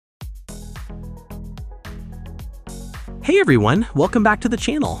Hey everyone, welcome back to the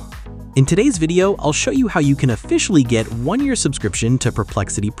channel. In today's video, I'll show you how you can officially get 1-year subscription to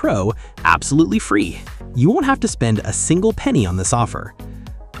Perplexity Pro absolutely free. You won't have to spend a single penny on this offer.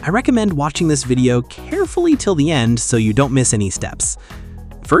 I recommend watching this video carefully till the end so you don't miss any steps.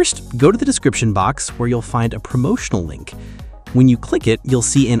 First, go to the description box where you'll find a promotional link. When you click it, you'll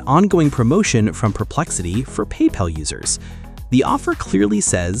see an ongoing promotion from Perplexity for PayPal users. The offer clearly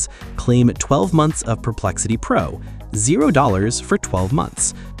says, claim 12 months of Perplexity Pro, $0 for 12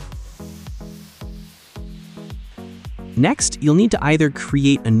 months. Next, you'll need to either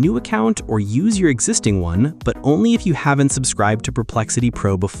create a new account or use your existing one, but only if you haven't subscribed to Perplexity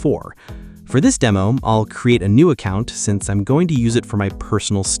Pro before. For this demo, I'll create a new account since I'm going to use it for my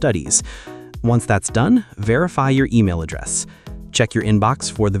personal studies. Once that's done, verify your email address. Check your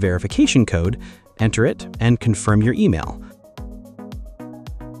inbox for the verification code, enter it, and confirm your email.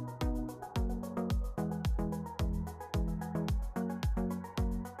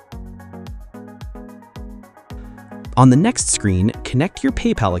 On the next screen, connect your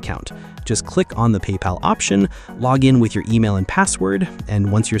PayPal account. Just click on the PayPal option, log in with your email and password,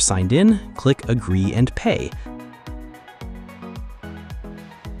 and once you're signed in, click Agree and Pay.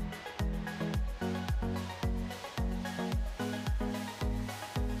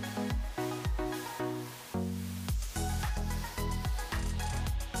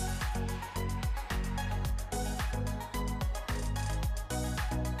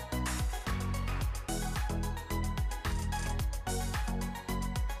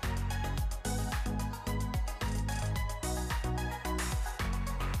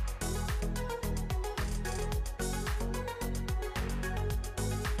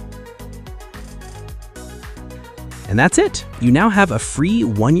 And that's it! You now have a free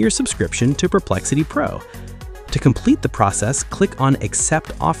 1-year subscription to Perplexity Pro. To complete the process, click on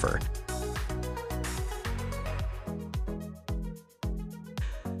Accept Offer.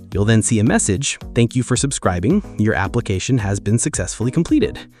 You'll then see a message, "Thank you for subscribing. Your application has been successfully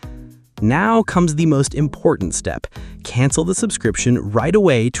completed." Now comes the most important step. Cancel the subscription right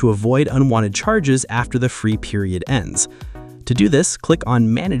away to avoid unwanted charges after the free period ends. To do this, click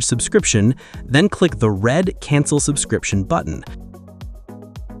on Manage Subscription, then click the red Cancel Subscription button.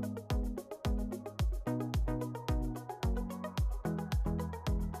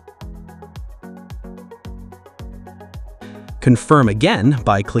 Confirm again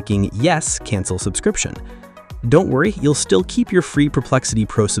by clicking Yes, Cancel Subscription. Don't worry, you'll still keep your free Perplexity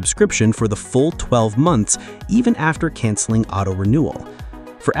Pro subscription for the full 12 months, even after canceling auto-renewal.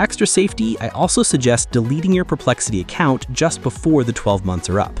 For extra safety, I also suggest deleting your Perplexity account just before the 12 months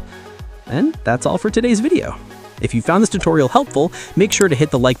are up. And that's all for today's video. If you found this tutorial helpful, make sure to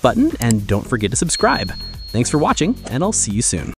hit the like button and don't forget to subscribe. Thanks for watching, and I'll see you soon.